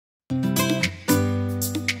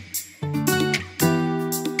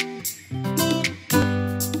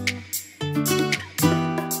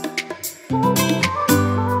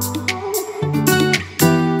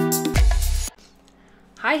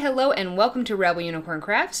Hi, hello, and welcome to Rebel Unicorn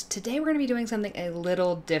Crafts. Today we're going to be doing something a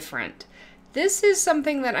little different. This is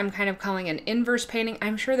something that I'm kind of calling an inverse painting.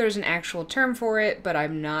 I'm sure there's an actual term for it, but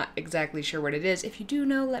I'm not exactly sure what it is. If you do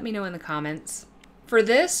know, let me know in the comments. For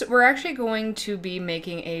this, we're actually going to be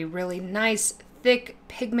making a really nice, thick,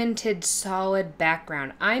 pigmented, solid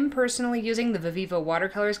background. I'm personally using the Viviva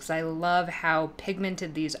watercolors because I love how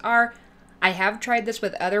pigmented these are. I have tried this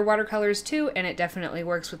with other watercolors too, and it definitely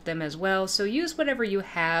works with them as well, so use whatever you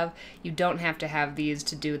have. You don't have to have these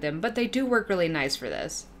to do them, but they do work really nice for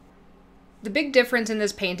this. The big difference in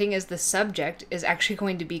this painting is the subject is actually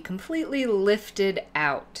going to be completely lifted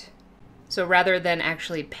out. So rather than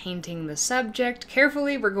actually painting the subject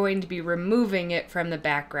carefully, we're going to be removing it from the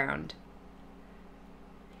background.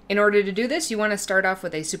 In order to do this, you want to start off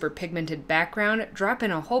with a super pigmented background, drop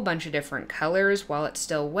in a whole bunch of different colors while it's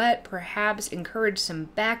still wet, perhaps encourage some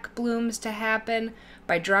back blooms to happen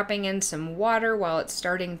by dropping in some water while it's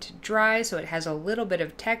starting to dry so it has a little bit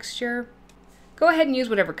of texture. Go ahead and use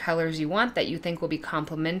whatever colors you want that you think will be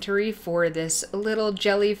complementary for this little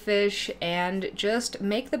jellyfish and just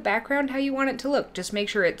make the background how you want it to look. Just make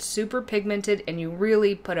sure it's super pigmented and you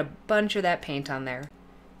really put a bunch of that paint on there.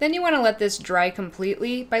 Then you want to let this dry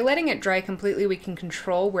completely. By letting it dry completely, we can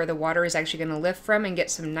control where the water is actually going to lift from and get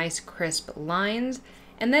some nice crisp lines.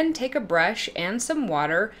 And then take a brush and some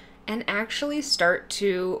water and actually start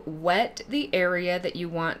to wet the area that you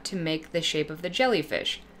want to make the shape of the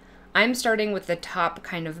jellyfish. I'm starting with the top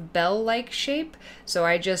kind of bell-like shape, so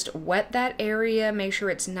I just wet that area, make sure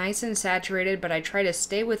it's nice and saturated, but I try to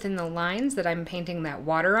stay within the lines that I'm painting that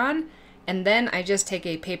water on. And then I just take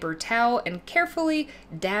a paper towel and carefully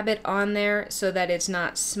dab it on there so that it's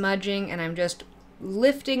not smudging, and I'm just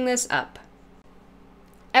lifting this up.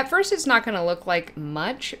 At first it's not going to look like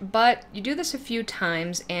much, but you do this a few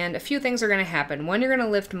times and a few things are going to happen. One, you're going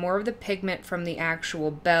to lift more of the pigment from the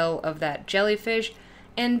actual bell of that jellyfish,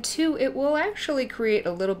 and two, it will actually create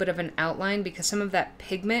a little bit of an outline because some of that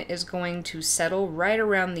pigment is going to settle right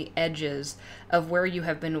around the edges of where you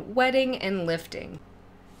have been wetting and lifting.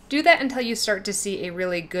 Do that until you start to see a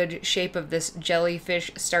really good shape of this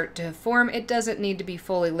jellyfish start to form. It doesn't need to be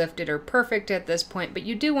fully lifted or perfect at this point, but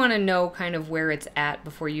you do want to know kind of where it's at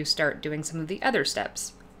before you start doing some of the other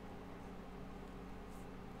steps.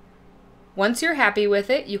 Once you're happy with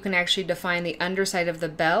it, you can actually define the underside of the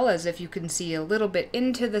bell as if you can see a little bit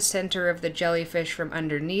into the center of the jellyfish from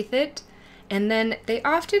underneath it. And then they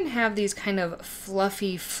often have these kind of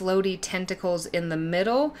fluffy, floaty tentacles in the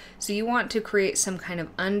middle. So you want to create some kind of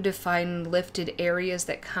undefined lifted areas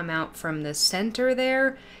that come out from the center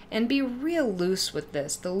there. And be real loose with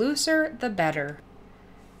this. The looser, the better.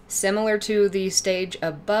 Similar to the stage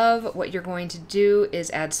above, what you're going to do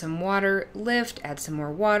is add some water, lift, add some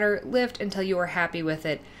more water, lift until you are happy with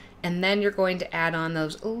it. And then you're going to add on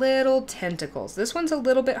those little tentacles. This one's a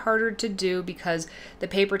little bit harder to do because the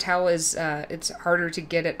paper towel is, it's harder to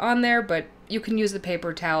get it on there, but you can use the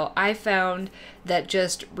paper towel. I found that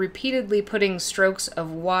just repeatedly putting strokes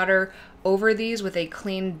of water over these with a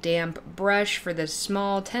clean, damp brush for the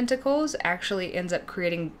small tentacles actually ends up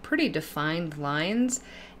creating pretty defined lines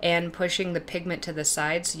and pushing the pigment to the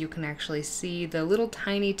side so you can actually see the little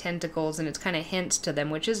tiny tentacles, and it's kind of hints to them,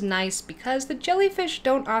 which is nice because the jellyfish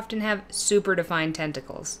don't often have super defined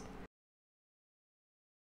tentacles.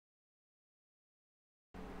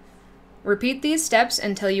 Repeat these steps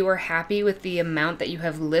until you are happy with the amount that you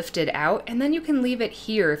have lifted out, and then you can leave it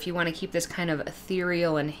here if you want to keep this kind of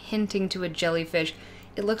ethereal and hinting to a jellyfish.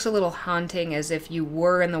 It looks a little haunting, as if you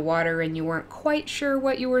were in the water and you weren't quite sure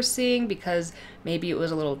what you were seeing because maybe it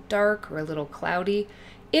was a little dark or a little cloudy.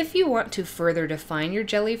 If you want to further define your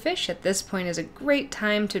jellyfish, at this point is a great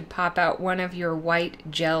time to pop out one of your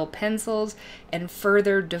white gel pencils and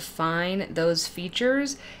further define those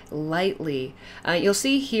features lightly. You'll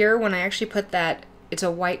see here when I actually put that, it's a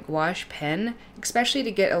white gouache pen, especially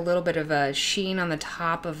to get a little bit of a sheen on the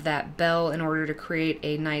top of that bell in order to create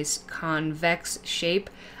a nice convex shape.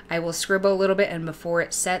 I will scribble a little bit, and before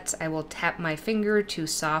it sets, I will tap my finger to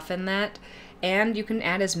soften that. And you can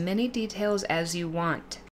add as many details as you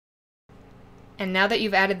want. And now that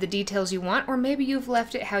you've added the details you want, or maybe you've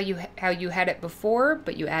left it how you had it before,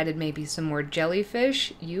 but you added maybe some more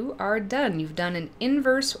jellyfish, you are done. You've done an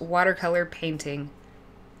inverse watercolor painting.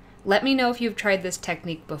 Let me know if you've tried this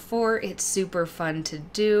technique before. It's super fun to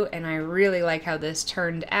do, and I really like how this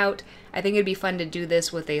turned out. I think it'd be fun to do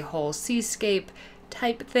this with a whole seascape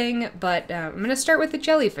type thing, but I'm going to start with the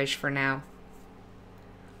jellyfish for now.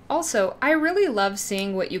 Also, I really love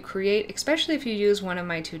seeing what you create, especially if you use one of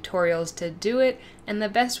my tutorials to do it, and the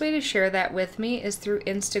best way to share that with me is through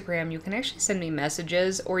Instagram. You can actually send me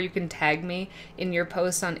messages, or you can tag me in your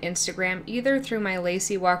posts on Instagram, either through my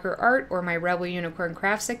Lacey Walker Art or my Rebel Unicorn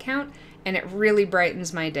Crafts account, and it really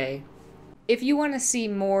brightens my day. If you want to see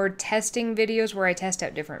more testing videos where I test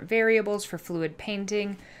out different variables for fluid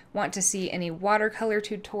painting, want to see any watercolor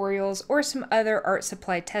tutorials, or some other art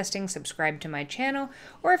supply testing, subscribe to my channel.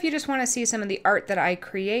 Or if you just want to see some of the art that I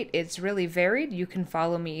create, it's really varied. You can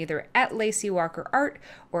follow me either at Lacey Walker Art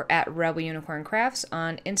or at Rebel Unicorn Crafts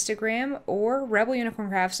on Instagram, or Rebel Unicorn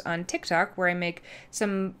Crafts on TikTok, where I make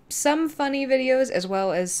some funny videos as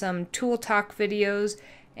well as some tool talk videos.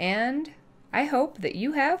 And I hope that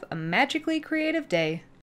you have a magically creative day.